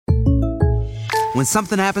When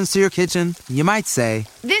something happens to your kitchen, you might say,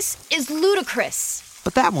 "This is ludicrous."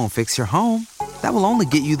 But that won't fix your home. That will only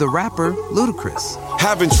get you the rapper, Ludacris.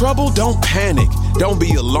 Having trouble? Don't panic. Don't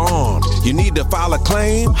be alarmed. You need to file a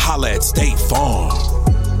claim? Holla at State Farm.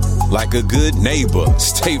 Like a good neighbor,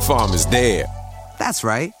 State Farm is there. That's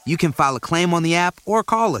right. You can file a claim on the app or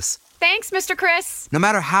call us. Thanks, Mr. Chris. No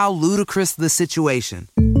matter how ludicrous the situation,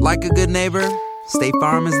 like a good neighbor, State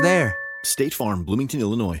Farm is there. State Farm, Bloomington,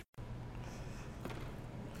 Illinois.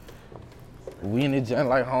 We in the joint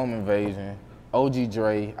like home invasion. OG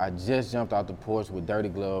Dre, I just jumped out the porch with Dirty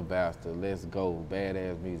Glove Bastard. Let's go,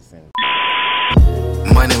 badass musician.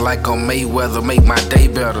 Money like on Mayweather, make my day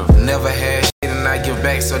better. Never had shit and I give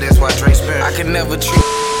back, so that's why Dre spent. I can never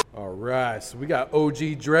treat. All right, so we got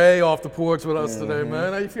OG Dre off the porch with us today,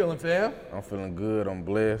 man. How you feeling, fam? I'm feeling good, I'm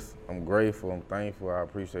blessed, I'm grateful, I'm thankful. I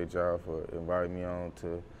appreciate y'all for inviting me on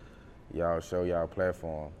to y'all show, y'all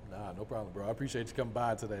platform. Nah, no problem, bro. I appreciate you coming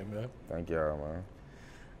by today, man. Thank y'all, man.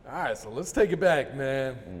 All right, so let's take it back,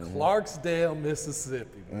 man. Clarksdale,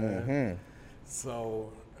 Mississippi, man.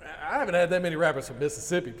 So I haven't had that many rappers from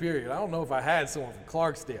Mississippi, period. I don't know if I had someone from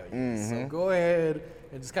Clarksdale yet. So go ahead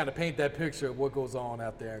and just kind of paint that picture of what goes on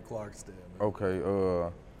out there in Clarksdale, man.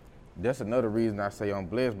 Okay, that's another reason I say I'm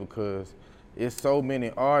blessed, because it's so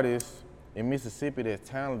many artists in Mississippi that's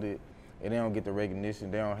talented and they don't get the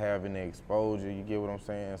recognition, they don't have any exposure, you get what I'm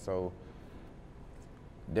saying? So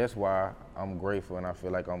that's why I'm grateful and I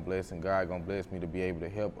feel like I'm blessed, and God gonna bless me to be able to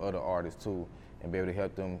help other artists too and be able to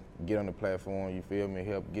help them get on the platform, you feel me,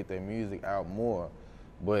 help get their music out more.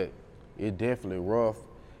 But it's definitely rough.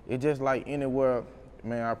 It's just like anywhere,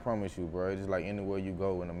 man, I promise you, bro, it's just like anywhere you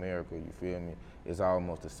go in America, you feel me, it's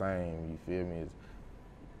almost the same, you feel me?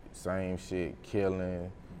 It's same shit,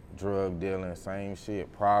 killing, drug dealing, same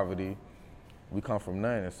shit, poverty. We come from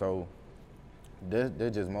nothing, so they're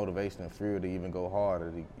just motivation and fuel to even go harder,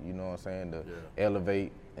 to, you know what I'm saying, to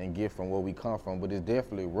elevate and get from where we come from. But it's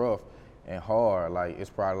definitely rough and hard. Like, it's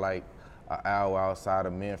probably like an hour outside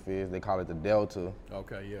of Memphis. They call it the Delta.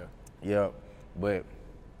 Okay, yeah. Yep, but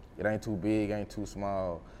it ain't too big, ain't too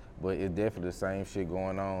small. But it's definitely the same shit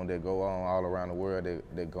going on that go on all around the world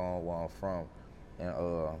that go on where I'm from.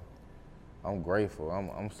 And I'm grateful,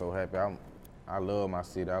 I'm so happy. I love my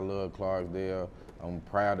city, I love Clarksdale. I'm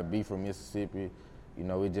proud to be from Mississippi. You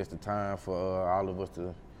know, it's just a time for all of us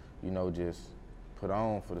to, you know, just put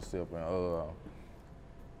on for the sip. And,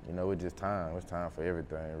 you know, it's just time. It's time for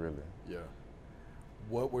everything, really. Yeah.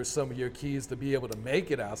 What were some of your keys to be able to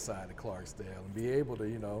make it outside of Clarksdale and be able to,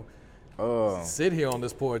 you know, sit here on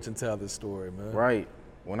this porch and tell this story, man? Right.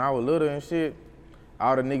 When I was little and shit,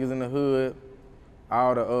 all the niggas in the hood,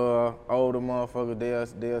 all the older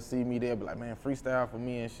motherfuckers, they'll see me, they'll be like, man, freestyle for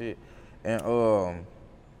me and shit. And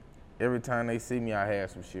every time they see me, I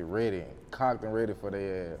had some shit ready, cocked and ready for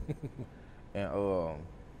their ass. And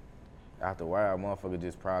after a while, motherfucker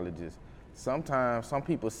just probably just, sometimes some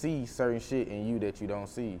people see certain shit in you that you don't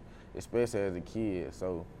see, especially as a kid.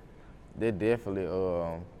 So that definitely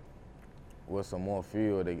was some more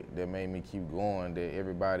fuel that made me keep going, that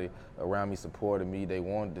everybody around me supported me. They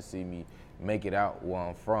wanted to see me make it out where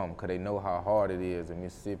I'm from, because they know how hard it is in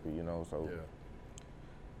Mississippi, you know, so.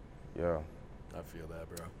 Yeah. I feel that,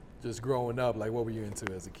 bro. Just growing up, like, what were you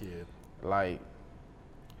into as a kid? Like,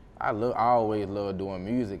 I always loved doing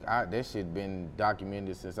music. That shit been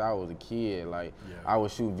documented since I was a kid. Like, I would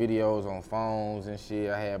shoot videos on phones and shit.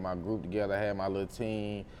 I had my group together. I had my little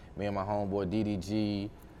team. Me and my homeboy DDG,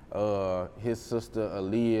 his sister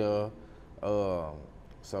Aaliyah.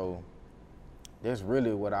 So that's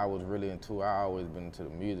really what I was really into. I always been into the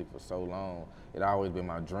music for so long. It always been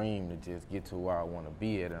my dream to just get to where I want to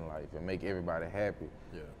be at in life and make everybody happy.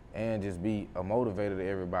 Yeah. And just be a motivator to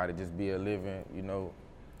everybody, just be a living, you know,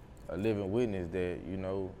 a living witness that, you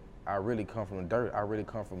know, I really come from the dirt. I really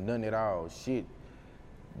come from nothing at all. Shit,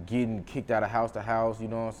 getting kicked out of house to house, you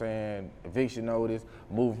know what I'm saying? Eviction notice,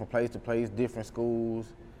 moving from place to place, different schools,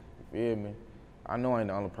 you feel me? I know I ain't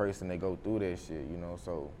the only person that go through that shit, you know,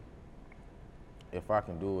 so if I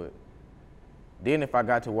can do it, then if I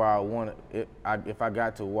got to where I want it, if I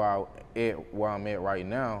got to where I'm at right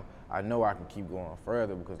now, I know I can keep going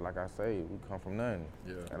further, because like I say, we come from nothing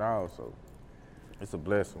at all, so it's a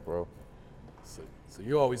blessing, bro. So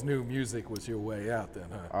you always knew music was your way out then,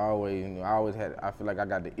 huh? I feel like I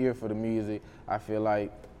got the ear for the music. I feel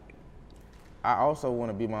like I also want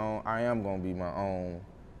to be I am going to be my own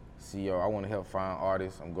CEO. I want to help find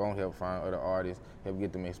artists. I'm going to help find other artists, help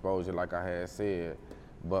get them exposure like I had said.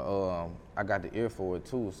 But I got the ear for it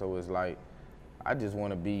too, so it's like, I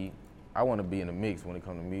want to be in the mix when it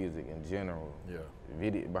comes to music in general.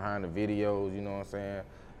 Yeah. Behind the videos, you know what I'm saying?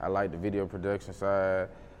 I like the video production side.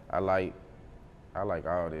 I like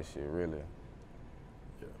all this shit, really.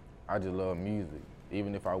 Yeah. I just love music.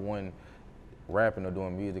 Even if I wasn't rapping or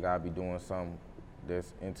doing music, I'd be doing something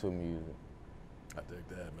that's into music. I dig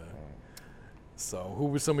that, man. So, who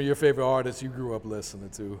were some of your favorite artists you grew up listening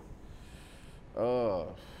to?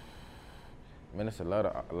 Man, it's a lot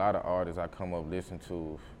of artists I come up listening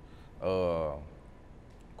to. Of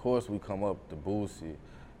course, we come up to Boosie,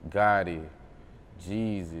 Gotti,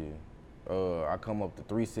 Jeezy. I come up to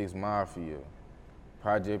 3 6 Mafia,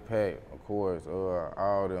 Project Pat, of course.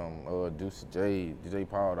 All them, Deuce J, DJ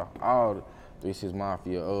Paul, all the 3 6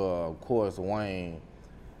 Mafia. Of course, Wayne.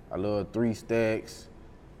 I love 3 Stacks.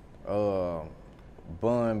 Bun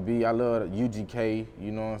B. I love UGK.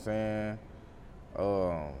 You know what I'm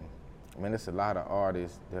saying? Man, it's a lot of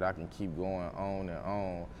artists that I can keep going on and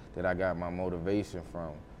on that I got my motivation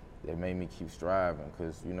from that made me keep striving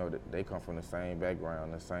because, you know, they come from the same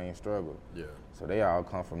background, the same struggle. Yeah. So they all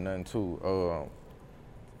come from nothing too.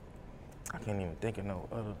 I can't even think of no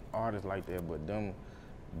other artists like that, but them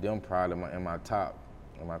probably in my top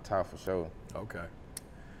for sure. Okay.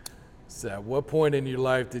 So at what point in your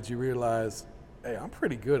life did you realize, hey, I'm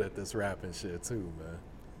pretty good at this rapping shit too, man?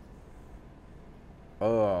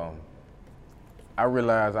 I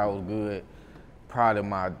realized I was good probably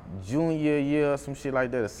my junior year, some shit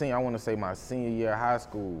like that. I want to say my senior year of high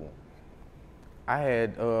school.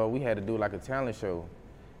 We had to do like a talent show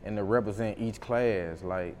and to represent each class,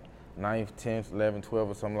 like 9th, 10th, 11th, 12th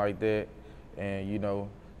or something like that. And you know,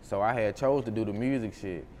 so I had chose to do the music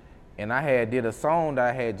shit. And I had did a song that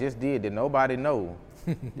I had just did that nobody know.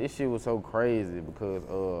 This shit was so crazy because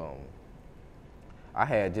I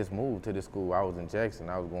had just moved to this school. I was in Jackson.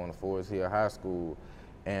 I was going to Forest Hill High School.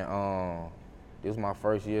 And it was my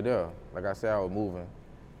first year there. Like I said, I was moving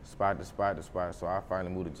spot to spot to spot. So I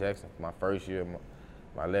finally moved to Jackson for my first year,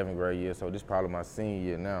 my 11th grade year. So this is probably my senior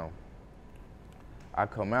year now. I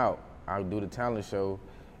come out, I do the talent show,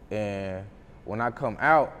 and when I come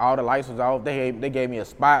out, all the lights was off. They gave me a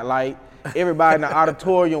spotlight. Everybody in the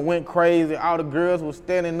auditorium went crazy. All the girls was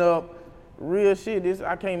standing up. Real shit.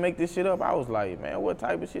 I can't make this shit up. I was like, man, what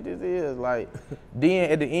type of shit this is? Like,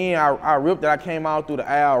 then at the end, I ripped it. I came out through the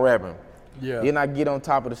aisle rapping. Yeah. Then I get on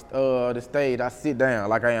top of the stage. I sit down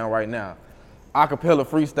like I am right now. Acapella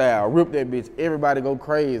freestyle. Rip that bitch. Everybody go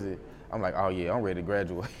crazy. I'm like, oh yeah, I'm ready to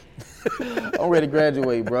graduate. I'm ready to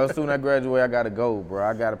graduate, bro. As soon as I graduate, I gotta go,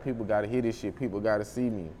 bro. People gotta hear this shit. People gotta see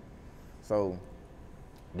me. So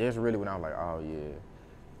that's really when I was like, oh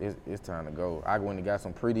yeah, it's time to go. I went and got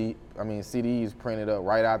some CDs printed up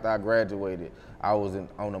right after I graduated. I was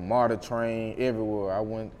on the MARTA train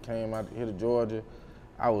everywhere. Came out here to Georgia.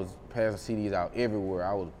 I was passing CDs out everywhere.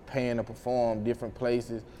 I was paying to perform different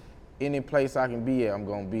places. Any place I can be at, I'm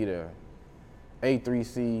gonna be there.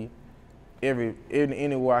 A3C.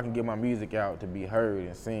 Anywhere I can get my music out to be heard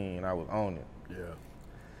and seen, I was on it.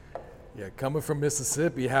 Yeah, coming from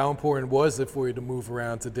Mississippi, how important was it for you to move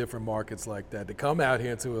around to different markets like that, to come out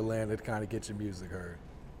here to Atlanta to kind of get your music heard?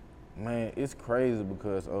 Man, it's crazy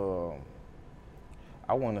because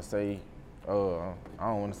I want to say, I don't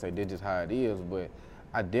want to say that's just how it is, but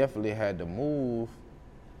I definitely had to move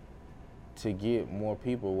to get more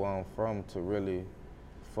people where I'm from to really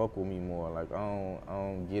fuck with me more. Like, I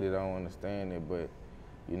don't get it, I don't understand it, but,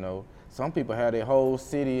 you know, some people have their whole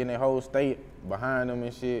city and their whole state behind them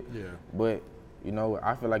and shit. Yeah. But, you know,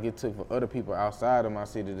 I feel like it took for other people outside of my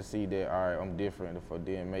city to see that, all right, I'm different, for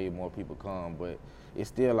then made more people come. But it's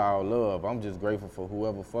still all love. I'm just grateful for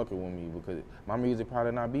whoever fucking with me because my music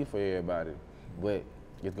probably not be for everybody, but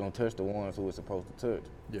it's gonna touch the ones who it's supposed to touch.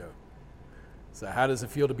 Yeah. So how does it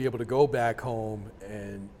feel to be able to go back home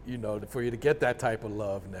and, you know, for you to get that type of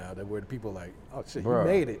love now, that where the people are like, oh shit, Bruh.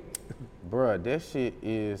 you made it. Bruh, that shit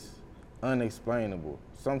is unexplainable.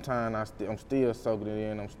 Sometimes I'm still soaking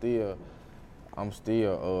it in. It's still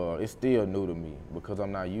new to me because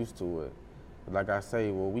I'm not used to it. Like I say,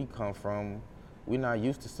 where we come from, we're not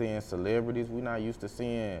used to seeing celebrities. We're not used to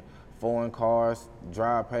seeing foreign cars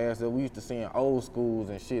drive past us. We used to seeing old schools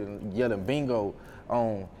and shit and yelling bingo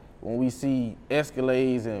on when we see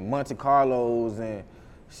Escalades and Monte Carlos and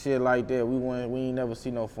shit like that. We ain't never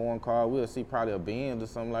see no foreign car. We'll see probably a Benz or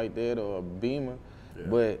something like that or a Beamer. Yeah.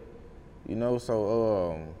 But, you know,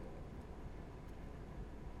 so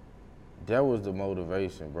that was the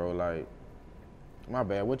motivation, bro. Like, my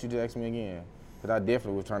bad, what you just asked me again? Because I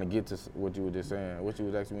definitely was trying to get to what you were just saying. What you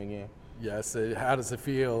was asking me again? Yeah, I said, how does it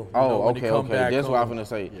feel when you come back That's home? what I'm finna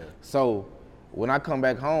say. Yeah. So, when I come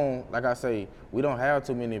back home, like I say, we don't have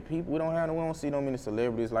too many people. We don't see no many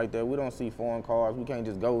celebrities like that. We don't see foreign cars. We can't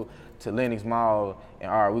just go to Lenox Mall and,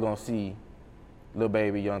 all right, we're gonna see Lil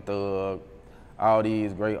Baby, Young Thug, all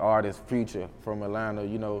these great artists, Future from Atlanta,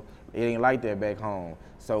 you know, it ain't like that back home.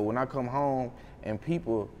 So when I come home and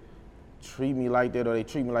people treat me like that or they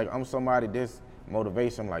treat me like I'm somebody that's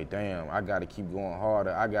motivation, I'm like, damn, I gotta keep going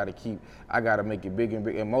harder. I gotta make it bigger and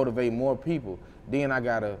bigger and motivate more people. Then not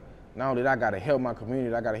only that, I gotta help my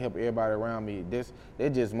community, I gotta help everybody around me. That's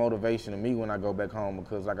just motivation to me when I go back home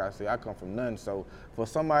because like I said, I come from nothing. So for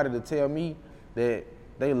somebody to tell me that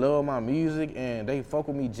they love my music and they fuck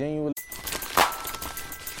with me genuinely.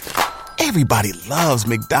 Everybody loves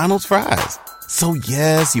McDonald's fries. So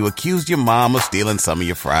yes, you accused your mom of stealing some of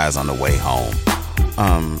your fries on the way home.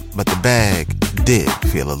 But the bag did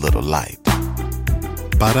feel a little light.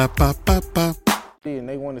 Ba-da-ba-ba-ba. And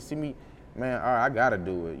they want to see me, man, all right, I gotta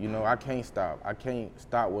do it. You know, I can't stop. I can't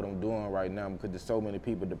stop what I'm doing right now because there's so many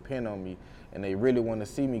people depend on me and they really want to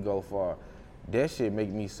see me go far. That shit make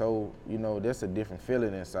me so, you know, that's a different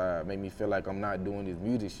feeling inside. Make me feel like I'm not doing this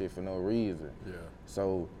music shit for no reason. Yeah.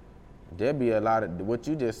 So there'd be a lot of, what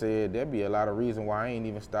you just said, there'd be a lot of reason why I ain't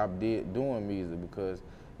even stopped doing music because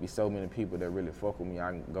be so many people that really fuck with me.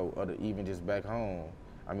 I can go even just back home.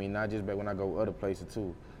 I mean, not just back when I go other places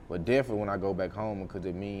too, but definitely when I go back home because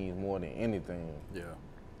it means more than anything. Yeah.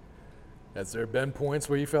 Has there been points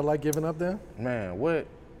where you felt like giving up then? Man, what?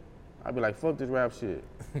 I'd be like, fuck this rap shit.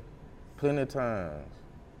 Plenty of times.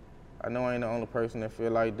 I know I ain't the only person that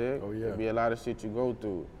feel like that. Oh, yeah. There'll be a lot of shit you go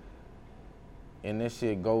through. And this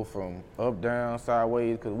shit go from up, down,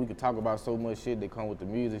 sideways, because we could talk about so much shit that come with the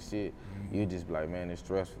music shit. Mm-hmm. You just be like, man, it's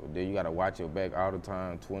stressful. Then you gotta watch your back all the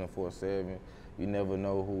time, 24/7. You never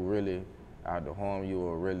know who really out to harm you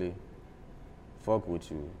or really fuck with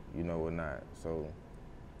you, you know, or not. So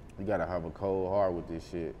you gotta have a cold heart with this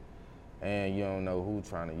shit. And you don't know who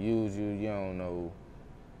trying to use you. You don't know.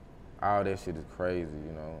 All that shit is crazy,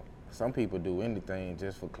 you know. Some people do anything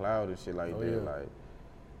just for clout and shit like that. Yeah. Like,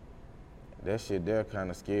 that shit there kind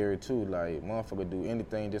of scary too. Like, motherfucker do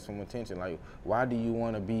anything just from attention. Like, why do you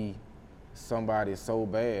want to be somebody so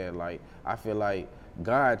bad? Like, I feel like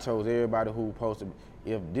God chose everybody who supposed to.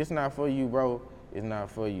 If this not for you, bro, it's not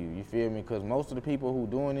for you. You feel me? Because most of the people who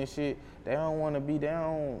doing this shit, they don't want to be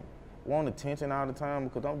down. Want attention all the time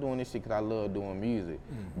because I'm doing this shit because I love doing music.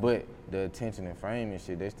 Mm-hmm. But the attention and fame and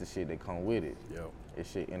shit, that's the shit that come with it. Yep.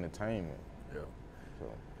 It's shit entertainment. Yeah. So,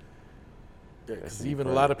 yeah, because even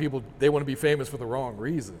a lot of people, they want to be famous for the wrong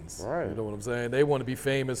reasons. Right. You know what I'm saying? They want to be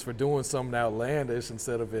famous for doing something outlandish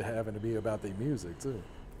instead of it having to be about their music too.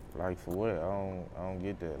 Like for what? I don't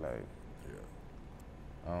get that. Like,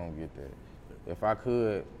 yeah. I don't get that. If I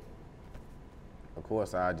could, of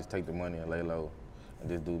course I'd just take the money and lay low and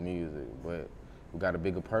just do music, but we got a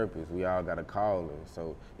bigger purpose. We all got a calling,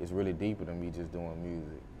 so it's really deeper than me just doing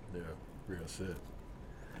music. Yeah, real shit.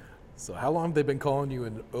 So how long have they been calling you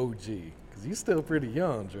an OG? Because you're still pretty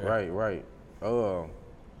young, Dre. Right.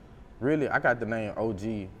 Really, I got the name OG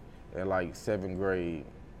in like 7th grade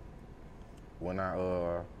when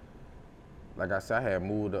like I said, I had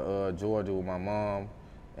moved to Georgia with my mom,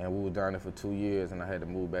 and we were down there for 2 years, and I had to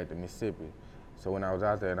move back to Mississippi. So when I was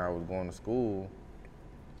out there and I was going to school,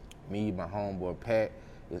 me, my homeboy Pat,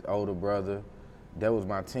 his older brother, that was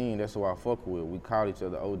my team. That's who I fuck with. We call each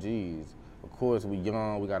other OGs. Of course, we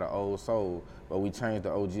young, we got an old soul, but we changed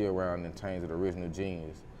the OG around and changed the original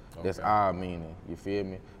genius. Okay. That's our meaning, you feel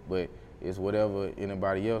me? But it's whatever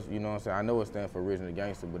anybody else, you know what I'm saying? I know it stands for original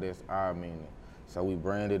gangster, but that's our meaning. So we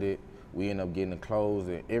branded it, we end up getting the clothes,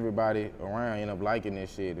 and everybody around end up liking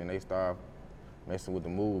this shit, and they start messing with the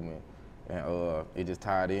movement. And it just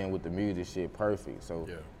tied in with the music shit perfect. So.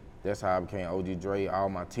 Yeah. That's how I became OG Dre. All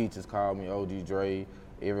my teachers called me OG Dre.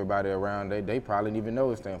 Everybody around, they probably didn't even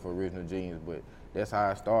know it stands for Original Genius, but that's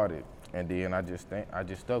how I started. And then I just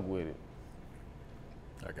stuck with it.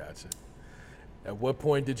 I got you. At what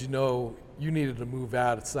point did you know you needed to move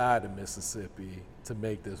outside of Mississippi to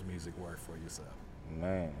make this music work for yourself?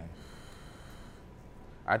 Man,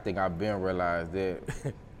 I think I've been realized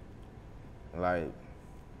that. Like,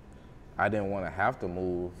 I didn't want to have to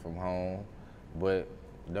move from home, but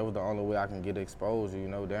that was the only way I can get exposure, you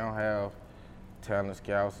know. They don't have talent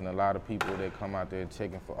scouts and a lot of people that come out there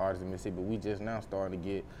checking for artists in Mississippi. We just now starting to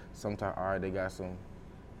get sometimes, all right, they got some,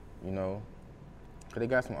 you know, because they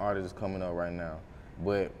got some artists coming up right now.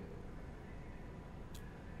 But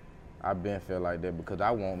I've been feel like that because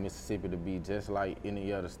I want Mississippi to be just like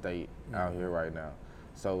any other state out here right now.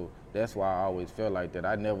 So that's why I always felt like that.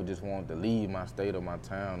 I never just wanted to leave my state or my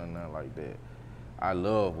town or nothing like that. I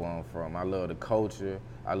love where I'm from. I love the culture.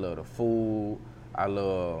 I love the food. I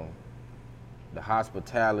love the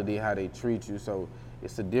hospitality, how they treat you. So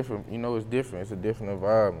it's a different, you know, it's different. It's a different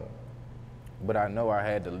environment. But I know I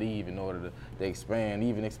had to leave in order to expand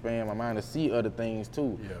my mind, to see other things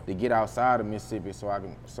too, to get outside of Mississippi so I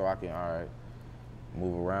can all right,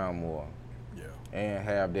 move around more. Yeah. And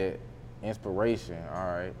have that inspiration, all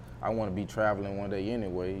right. I want to be traveling one day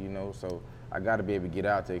anyway, you know, so I got to be able to get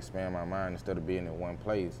out to expand my mind instead of being in one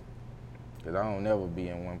place. Because I don't never be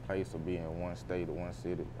in one place or be in one state or one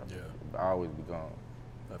city. I always be gone.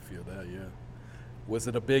 I feel that, yeah. Was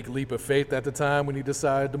it a big leap of faith at the time when you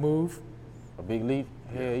decided to move? A big leap?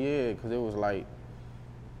 Hell yeah, because it was like,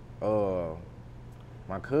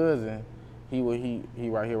 my cousin, he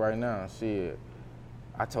right here right now, shit.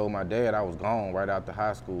 I told my dad I was gone right after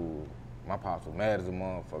high school. My pops was mad as a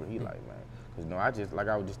motherfucker. He like, man, because, you know, I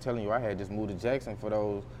was just telling you, I had just moved to Jackson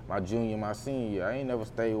for my junior and my senior year. I ain't never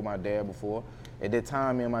stayed with my dad before. At that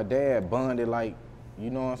time, me and my dad bonded like,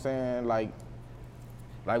 you know what I'm saying, like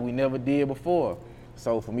we never did before.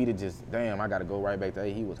 So for me to just, damn, I got to go right back to,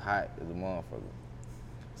 he was hot as a motherfucker.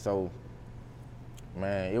 So,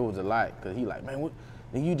 man, it was a lot, because he like, man, what,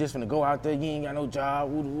 you just finna go out there, you ain't got no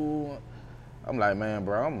job, woo. I'm like, man,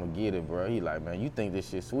 bro, I'm gonna get it, bro. He like, man, you think this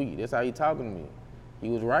shit sweet. That's how he talking to me. He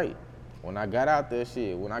was right. When I got out there,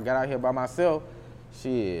 when I got out here by myself,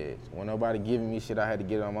 when nobody giving me shit, I had to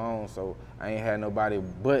get it on my own, so I ain't had nobody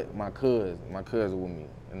but my cousin with me,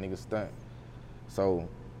 a nigga stunt. So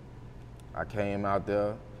I came out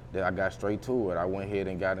there, then I got straight to it. I went ahead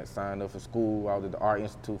and got it signed up for school. I was at the Art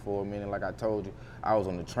Institute for a minute, like I told you. I was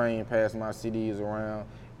on the train passing my CDs around.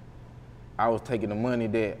 I was taking the money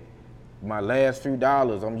that, my last few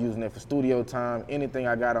dollars, I'm using it for studio time. Anything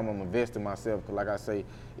I got, I'm gonna invest in myself. Cause like I say,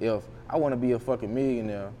 if I wanna be a fucking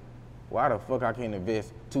millionaire, why the fuck I can't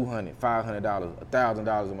invest $200, $500,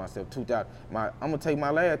 $1,000 in myself, $2,000? I'm gonna take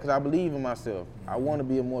my last, cause I believe in myself. I wanna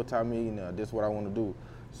be a multi-millionaire. This is what I wanna do.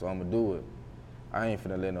 So I'm gonna do it. I ain't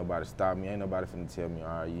finna let nobody stop me. Ain't nobody finna tell me,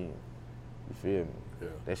 all right, you feel me? Yeah.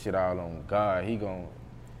 That shit all on God. He gonna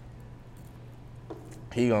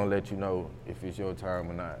let you know if it's your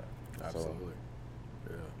time or not. Absolutely.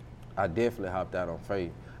 So, I definitely hopped out on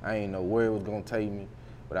faith. I ain't know where it was gonna take me,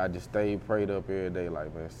 but I just stayed prayed up every day,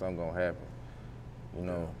 like, man, something gonna happen. You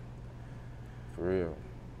know, for real.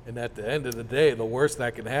 And at the end of the day, the worst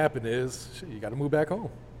that can happen is, shit, you gotta move back home.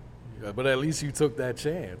 Yeah, but at least you took that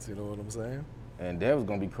chance, you know what I'm saying? And that was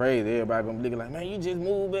gonna be crazy. Everybody gonna be looking like, man, you just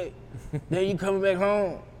moved back. Then you coming back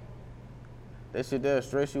home. That shit that'll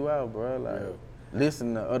stress you out, bro. Like,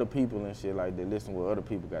 listen to other people and shit like that. Listen to what other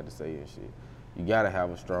people got to say and shit. You gotta have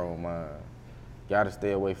a strong mind. Gotta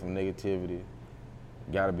stay away from negativity.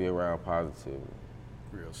 Gotta be around positivity.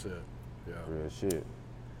 Real shit. Yeah. Real shit.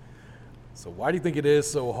 So why do you think it is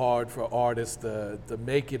so hard for artists to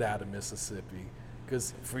make it out of Mississippi?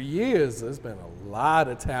 Because for years, there's been a lot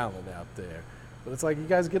of talent out there, but it's like you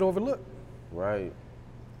guys get overlooked. Right.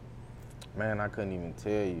 Man, I couldn't even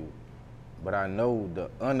tell you. But I know the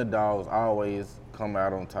underdogs always come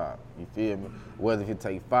out on top. You feel me? Whether if it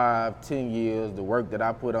take 5, 10 years, the work that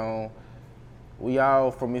I put on, we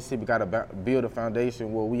all from Mississippi got to build a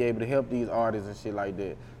foundation where we able to help these artists and shit like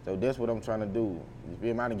that. So that's what I'm trying to do. You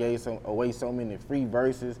feel me? I done gave away so many free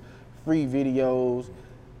verses, free videos,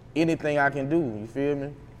 anything I can do. You feel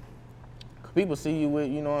me? People see you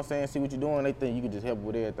with, you know what I'm saying, see what you're doing, they think you can just help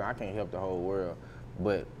with everything. I can't help the whole world,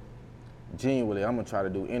 but genuinely, I'm gonna try to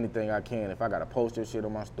do anything I can. If I gotta post your shit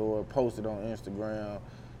on my store, post it on Instagram,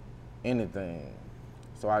 anything.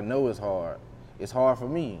 So I know it's hard. It's hard for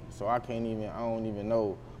me, so I don't even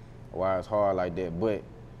know why it's hard like that. But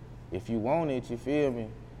if you want it, you feel me?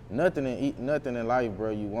 Nothing in life, bro,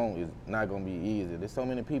 you want is not gonna be easy. There's so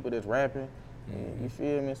many people that's rapping, you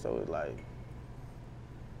feel me? So it's like,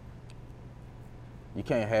 you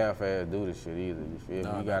can't half-ass do this shit either, you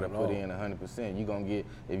feel me? You gotta put in 100%. You gonna get,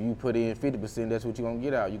 if you put in 50%, that's what you gonna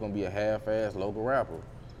get out. You gonna be a half-ass local rapper.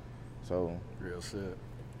 So. Real shit.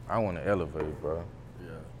 I wanna elevate, bro.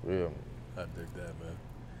 Yeah. Real. I dig that, man.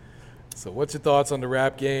 So what's your thoughts on the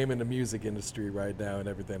rap game and the music industry right now and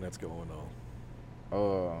everything that's going on?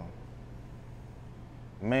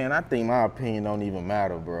 Man, I think my opinion don't even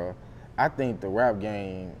matter, bro. I think the rap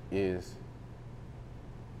game is,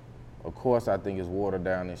 of course, I think it's watered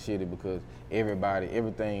down and shitty because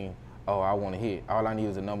everything, I want a hit. All I need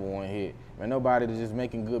is a #1 hit. Man, nobody is just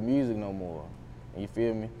making good music no more. You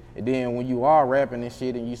feel me? And then when you are rapping and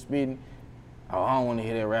shit and you spitting, I don't want to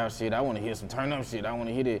hear that rap shit. I want to hear some turn up shit. I want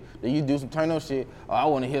to hear that. Then you do some turn up shit. I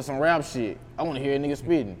want to hear some rap shit. I want to hear a nigga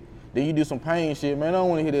spitting. Then you do some pain shit, man. I don't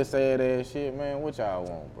want to hear that sad ass shit, man. What y'all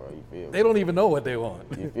want, bro? You feel me? They don't even know what they want.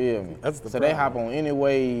 You feel me? That's the so problem. They hop on any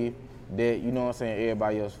wave that, you know what I'm saying,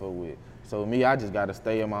 everybody else fuck with. So me, I just got to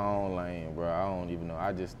stay in my own lane, bro. I don't even know.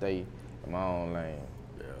 I just stay in my own lane.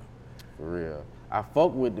 Yeah. For real. I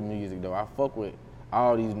fuck with the music though. I fuck with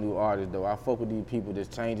all these new artists though. I fuck with these people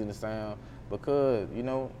that's changing the sound because, you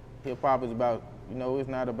know, hip hop is about, you know, it's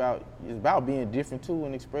about being different too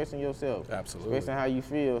and expressing yourself. Absolutely. Expressing how you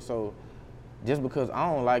feel. So just because I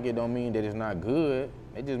don't like it don't mean that it's not good.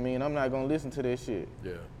 It just means I'm not gonna listen to that shit.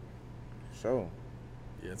 Yeah. Sure.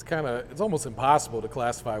 Yeah, it's almost impossible to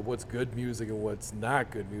classify what's good music and what's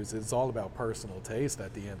not good music. It's all about personal taste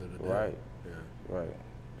at the end of the day. Right. Yeah. Right.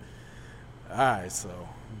 All right, so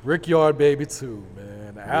Brickyard Baby 2,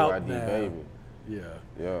 man, out BYD now. Baby. Yeah.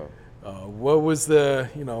 Yeah. What was the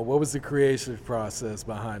creative process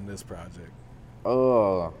behind this project?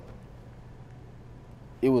 It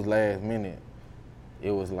was last minute.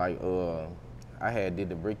 It was like I had did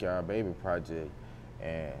the Brickyard Baby project,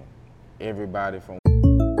 and everybody from.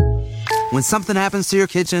 When something happens to your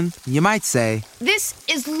kitchen, you might say, This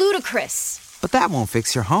is ludicrous. but that won't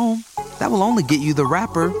fix your home. That will only get you the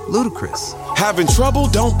rapper, Ludacris. Having trouble?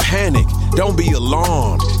 Don't panic. Don't be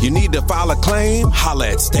alarmed. You need to file a claim?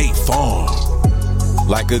 Holla at State Farm.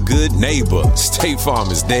 Like a good neighbor, State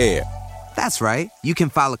Farm is there. That's right. You can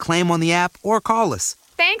file a claim on the app or call us.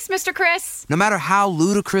 Thanks, Mr. Chris. No matter how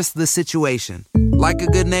ludicrous the situation, like a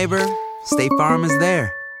good neighbor, State Farm is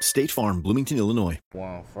there. State Farm, Bloomington, Illinois. Where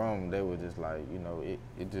I'm from, they were just like, you know,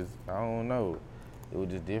 it just, I don't know. It was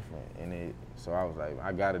just different. So I was like,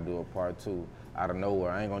 I gotta do a part 2 out of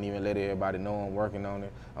nowhere. I ain't gonna even let everybody know I'm working on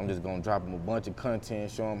it. I'm just gonna drop them a bunch of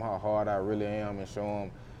content, show them how hard I really am, and show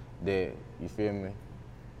them that, you feel me,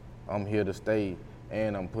 I'm here to stay,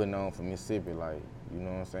 and I'm putting on for Mississippi. Like, you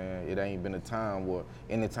know what I'm saying? It ain't been a time where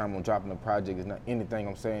anytime I'm dropping a project, it's not anything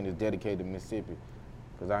I'm saying is dedicated to Mississippi.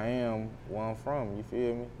 Because I am where I'm from, you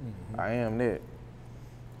feel me? Mm-hmm. I am that.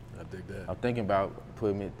 I dig that. I'm thinking about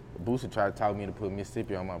Boosie tried to talk me to put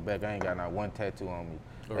Mississippi on my back. I ain't got not one tattoo on me.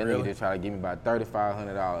 Oh, that really? nigga just tried to give me about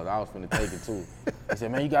 $3,500. I was finna take it too. He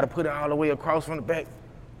said, man, you gotta put it all the way across from the back.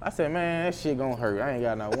 I said, man, that shit gonna hurt. I ain't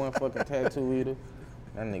got not one fucking tattoo either.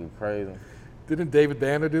 That nigga crazy. Didn't David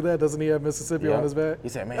Banner do that? Doesn't he have Mississippi on his back? He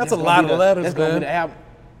said, man, that's a lot of letters, that's man. Gonna be the album.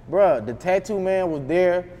 Bruh, the tattoo man was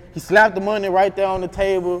there. He slapped the money right there on the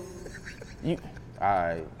table. All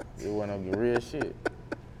right, it went on the real shit.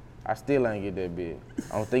 I still ain't get that big.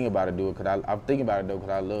 I'm thinking about it, I'm thinking about it though,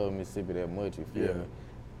 because I love Mississippi that much, you feel me?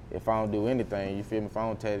 If I don't do anything, you feel me? If I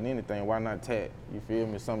don't tat anything, why not tat? You feel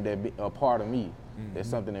me? Something that a part of me. Mm-hmm. That's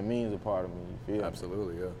something that means a part of me, you feel me?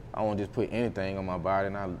 Absolutely, yeah. I won't just put anything on my body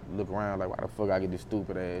and I look around like, why the fuck I get this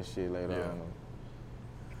stupid ass shit later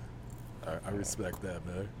on? I respect that,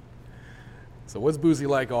 man. So what's Boosie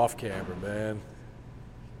like off camera, man?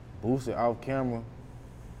 Boosie off camera?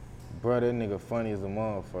 Bro, that nigga funny as a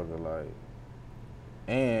motherfucker, like.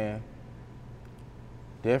 And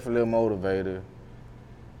definitely a motivator.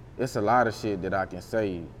 It's a lot of shit that I can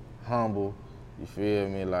say. Humble, you feel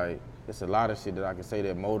me? Like, it's a lot of shit that I can say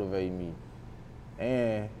that motivate me.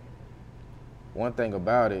 And one thing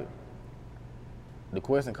about it, the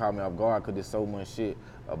question caught me off guard because there's so much shit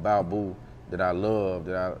about Boo that I love,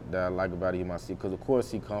 that I like about him. Because of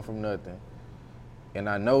course he come from nothing. And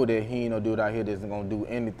I know that he ain't no dude out here that's gonna do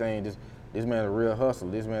anything. This man's a real hustler.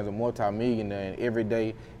 This man's a multi-millionaire, and every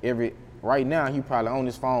day, right now, he probably on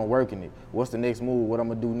his phone working it. What's the next move? What I'm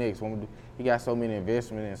gonna do next? What I'm gonna do? He got so many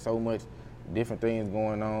investments and so much different things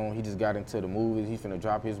going on. He just got into the movies. He finna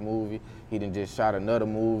drop his movie. He done just shot another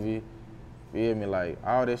movie. Feel me? Like,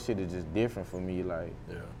 all that shit is just different for me. Like,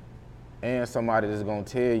 and somebody that's gonna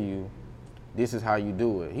tell you, this is how you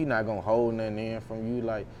do it. He not gonna hold nothing in from you.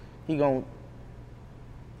 Like, he gonna.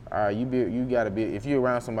 All right, you gotta be, if you're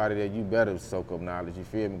around somebody that you better soak up knowledge, you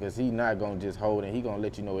feel me? Because he not gonna just hold it, he gonna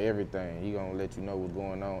let you know everything. He gonna let you know what's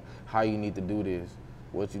going on, how you need to do this,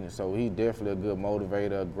 so he definitely a good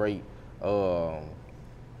motivator, a great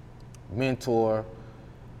mentor.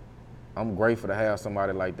 I'm grateful to have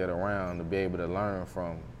somebody like that around to be able to learn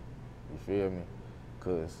from, you feel me?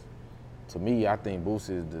 Because to me, I think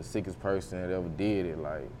Boosie is the sickest person that ever did it,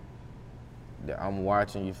 like, that I'm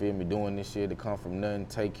watching, you feel me, doing this shit to come from nothing,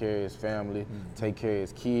 take care of his family, take care of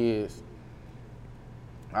his kids.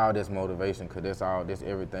 All this motivation, because that's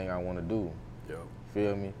everything I want to do.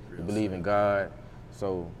 Feel me? You believe in God.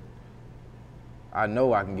 So I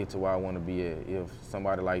know I can get to where I want to be at if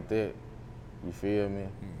somebody like that, you feel me,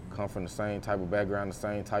 come from the same type of background, the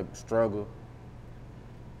same type of struggle.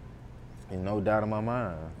 There's no doubt in my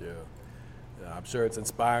mind. I'm sure it's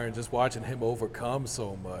inspiring just watching him overcome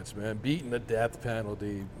so much, man. Beating the death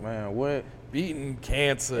penalty. Man, what? Beating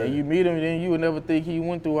cancer. And you meet him, then you would never think he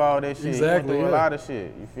went through all that shit. Exactly. He went through a lot of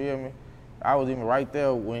shit, you feel me? I was even right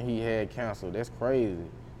there when he had cancer. That's crazy,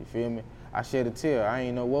 you feel me? I shed a tear. I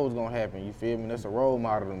ain't know what was gonna happen, you feel me? That's a role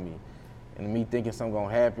model to me. and me thinking something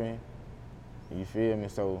gonna happen. You feel me?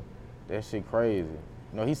 So that shit crazy.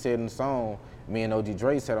 You know, he said in the song, me and OG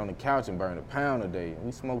Dre sat on the couch and burned a pound a day.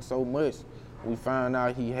 We smoked so much, we found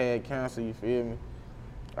out he had cancer, you feel me?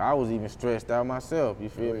 I was even stressed out myself, you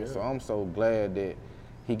feel me? So I'm so glad that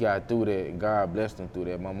he got through that and God blessed him through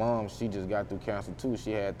that. My mom, she just got through cancer too.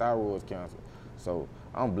 She had thyroid cancer. So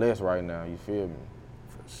I'm blessed right now, you feel me?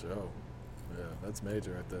 For sure. Yeah, that's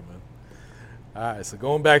major right there, man. All right, so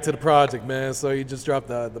going back to the project, man. So you just dropped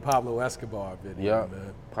the Pablo Escobar video,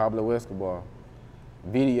 man. Pablo Escobar.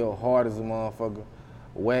 Video hard as a motherfucker.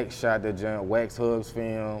 Wax shot that jump. Wax Hugs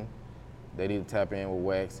film. They need to tap in with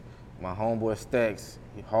Wax. My homeboy Stacks,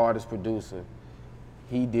 he hardest producer.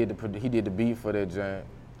 He did the beat for that jump.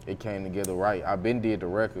 It came together right. I been did the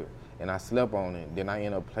record and I slept on it. Then I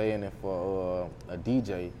ended up playing it for a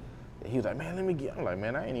DJ. He was like, man, let me get. I'm like,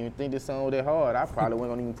 man, I ain't even think this song was that hard. I probably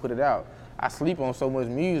wasn't gonna even put it out. I sleep on so much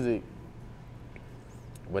music,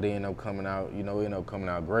 but it ended up coming out. You know, it ended up coming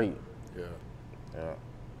out great. Yeah. Yeah.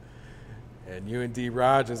 And you and D.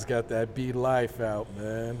 Rogers got that Beat Life out,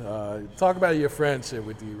 man. Talk about your friendship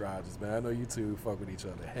with D. Rogers, man. I know you two fuck with each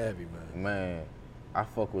other heavy, man. Man, I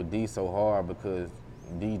fuck with D so hard because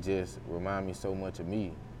D just remind me so much of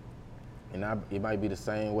me. And it might be the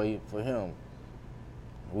same way for him.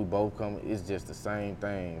 We both come, it's just the same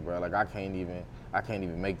thing, bro. Like I can't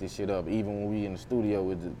even make this shit up. Even when we in the studio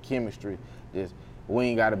with the chemistry, we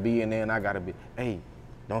ain't gotta be in there and I gotta be, hey,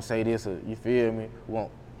 don't say this, or you feel me?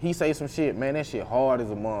 He say some shit, man, that shit hard as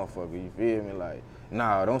a motherfucker, you feel me? Like,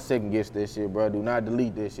 nah, don't second guess that shit, bro. Do not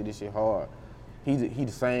delete that shit, this shit hard. He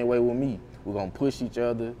the same way with me. We're gonna push each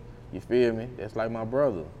other, you feel me? That's like my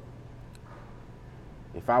brother.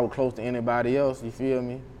 If I was close to anybody else, you feel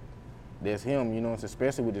me? That's him, you know,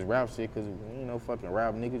 especially with this rap shit, because we ain't no fucking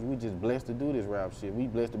rap niggas. We just blessed to do this rap shit. We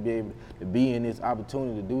blessed to be able to be in this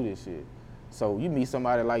opportunity to do this shit. So you meet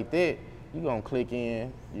somebody like that, you gonna click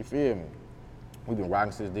in, you feel me? We been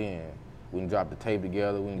rocking since then. We done dropped the tape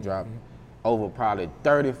together. We done dropped over probably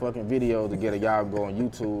 30 fucking videos together. Y'all go on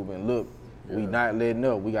YouTube and look. Yeah. We not letting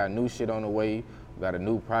up. We got new shit on the way. We got a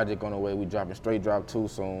new project on the way. We dropping Straight Drop 2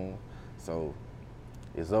 soon. So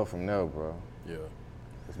it's up from there, bro. Yeah.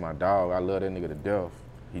 It's my dog. I love that nigga to death.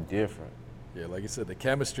 He different. Yeah, like you said, the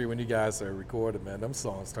chemistry when you guys are recording, man, them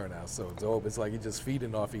songs turn out so dope. It's like you're just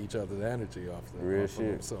feeding off each other's energy off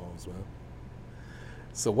them songs, man.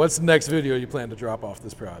 So what's the next video you plan to drop off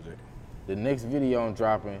this project? The next video I'm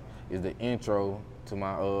dropping is the intro to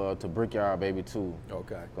my to Brickyard Baby 2.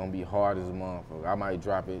 Okay. Gonna be hard as a motherfucker. I might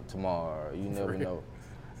drop it tomorrow. You never know.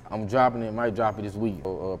 I'm dropping it. Might drop it this week.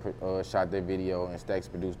 Shot that video and Stacks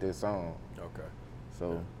produced this song. Okay.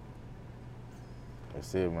 So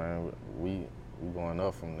that's it, man. We going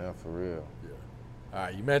up from there for real. Yeah. All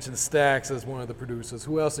right. You mentioned Stacks as one of the producers.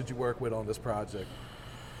 Who else did you work with on this project?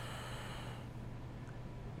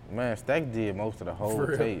 Man, Stacks did most of the whole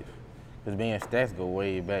tape. Cause me and Stacks go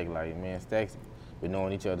way back. Like, man, Stacks been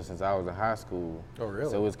knowing each other since I was in high school. Oh,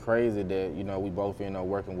 really? So it's crazy that, you know, we both end up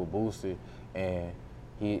working with Boosie and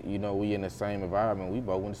he, you know, we in the same environment. We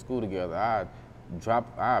both went to school together.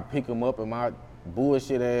 I pick him up in my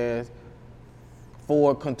bullshit ass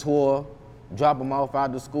Ford Contour, drop him off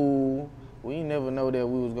out of school. We ain't never know that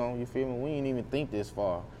we was going, you feel me? We ain't even think this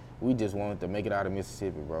far. We just wanted to make it out of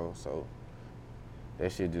Mississippi, bro. So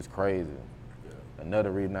that shit just crazy. Yeah.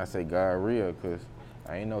 Another reason I say God real, cause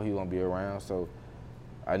I ain't know he gonna be around. So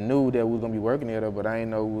I knew that we was gonna be working together, but I ain't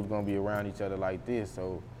know we was gonna be around each other like this.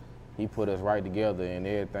 So he put us right together and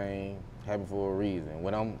everything happened for a reason.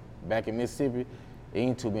 When I'm back in Mississippi,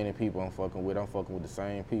 ain't too many people I'm fucking with. I'm fucking with the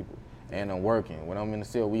same people. And I'm working. When I'm in the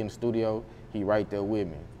cell, we in the studio, he right there with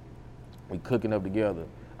me. We cooking up together.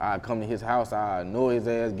 I come to his house, I annoy his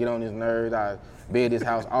ass, get on his nerves, I be at his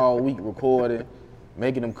house all week recording,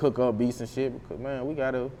 making him cook up beats and shit. Because man, we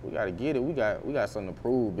gotta get it. We got something to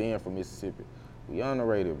prove being from Mississippi. We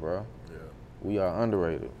underrated, bro. Yeah. We are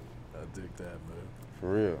underrated. I dig that, man.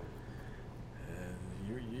 For real.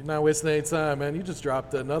 You're not wasting any time, man. You just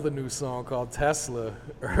dropped another new song called Tesla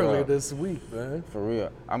earlier this week, man. For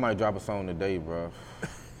real. I might drop a song today, bro.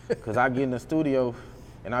 Cause I get in the studio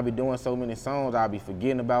and I be doing so many songs, I be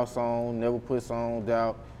forgetting about songs, never put songs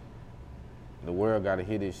out. The world gotta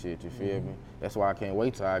hear this shit, you feel me? That's why I can't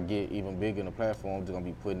wait till I get even bigger in the platform. I'm just gonna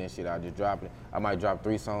be putting this shit out, just dropping it. I might drop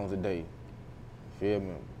 3 songs a day, you feel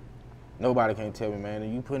me? Nobody can tell me,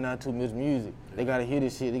 man, you putting out too much music. They gotta hear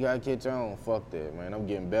this shit, they gotta catch on. Fuck that, man. I'm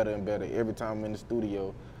getting better and better. Every time I'm in the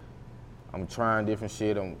studio, I'm trying different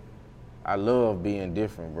shit. I love being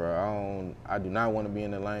different, bro. I do not want to be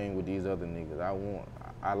in the lane with these other niggas.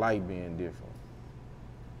 I like being different.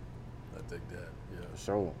 I dig that, yeah. For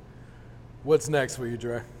sure. What's next for you,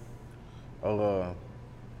 Dre?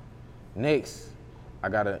 Next, I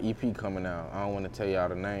got an EP coming out. I don't want to tell y'all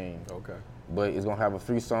the name. Okay. But it's gonna have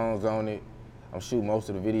 3 songs on it. I'm shooting most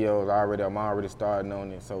of the videos already. I'm already starting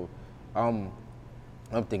on it. So I'm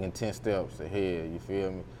thinking 10 steps ahead, you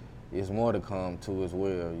feel me? It's more to come too as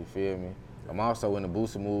well, you feel me? I'm also in the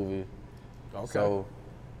Boosie movie. Okay. So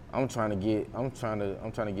I'm trying to get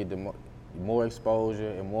the more exposure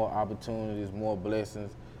and more opportunities, more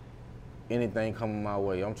blessings, anything coming my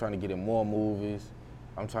way. I'm trying to get in more movies.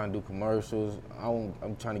 I'm trying to do commercials.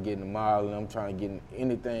 I'm trying to get in the modeling. I'm trying to get in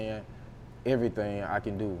anything, everything I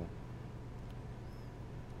can do.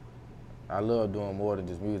 I love doing more than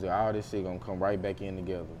just music. All this shit gonna come right back in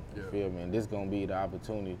together. You feel me? And this gonna be the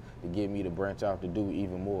opportunity to get me to branch out to do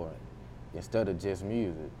even more instead of just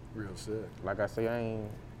music. Real shit. Like I say, I ain't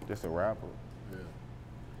just a rapper. Yeah.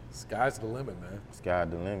 Sky's the limit, man. Sky's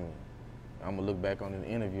the limit. I'm gonna look back on an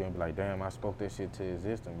interview and be like, damn, I spoke that shit to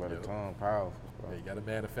existence, brother. Yep. Tongue powerful, bro. Yeah, you gotta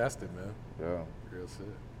manifest it, man. Yeah. Real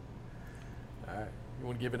shit. All right. You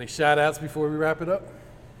wanna give any shout outs before we wrap it up?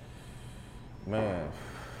 Man.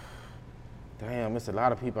 Damn, it's a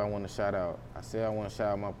lot of people I want to shout out. I said I want to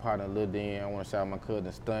shout out my partner Lil Den. I want to shout out my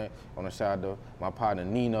cousin Stunt. I want to shout out my partner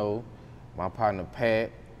Nino, my partner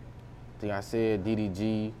Pat. I think I said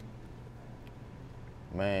DDG.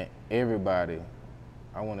 Man, everybody.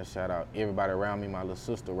 I want to shout out everybody around me. My little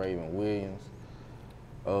sister Raven Williams,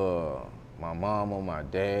 my mama, my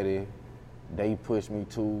daddy. They pushed me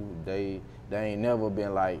too. They ain't never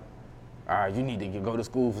been like, all right, you need to go to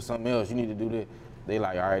school for something else. You need to do this. They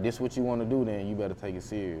like, all right, this what you want to do, then you better take it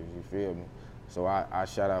serious, you feel me? So I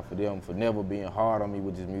shout out for them for never being hard on me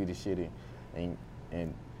with this music shit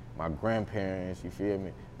and my grandparents, you feel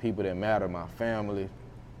me? People that matter, my family,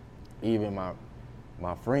 even my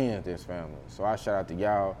friends that's family. So I shout out to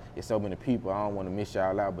y'all. It's so many people, I don't want to miss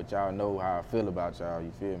y'all out, but y'all know how I feel about y'all,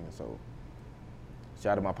 you feel me? So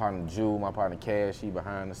shout out to my partner Jewel, my partner Cash, he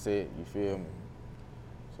behind the set, you feel me?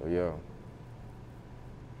 So yeah.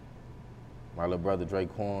 My little brother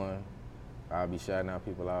Drake Horn, I'll be shouting out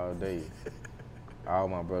people all day. All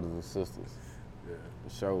my brothers and sisters. Yeah. For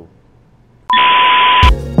sure.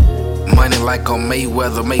 Money like on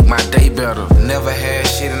Mayweather, make my day better. Never had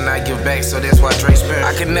shit and I give back, so that's why Dre spent.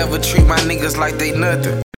 I can never treat my niggas like they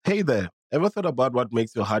nothing. Hey there, ever thought about what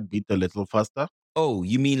makes your heart beat a little faster? Oh,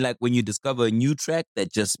 you mean like when you discover a new track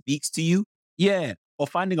that just speaks to you? Yeah, or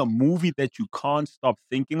finding a movie that you can't stop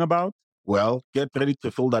thinking about? Well, get ready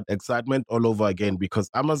to feel that excitement all over again because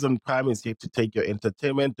Amazon Prime is here to take your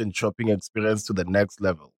entertainment and shopping experience to the next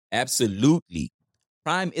level. Absolutely.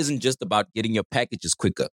 Prime isn't just about getting your packages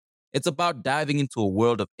quicker. It's about diving into a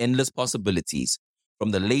world of endless possibilities,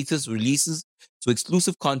 from the latest releases to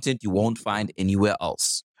exclusive content you won't find anywhere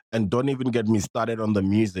else. And don't even get me started on the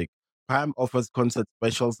music. Prime offers concert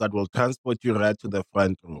specials that will transport you right to the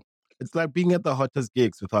front row. It's like being at the hottest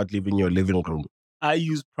gigs without leaving your living room. I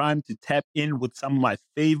use Prime to tap in with some of my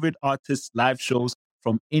favorite artists' live shows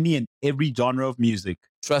from any and every genre of music.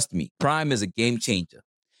 Trust me, Prime is a game changer.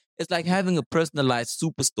 It's like having a personalized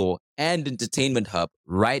superstore and entertainment hub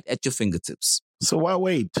right at your fingertips. So why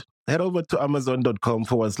wait? Head over to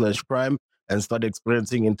amazon.com/Prime and start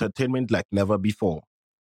experiencing entertainment like never before.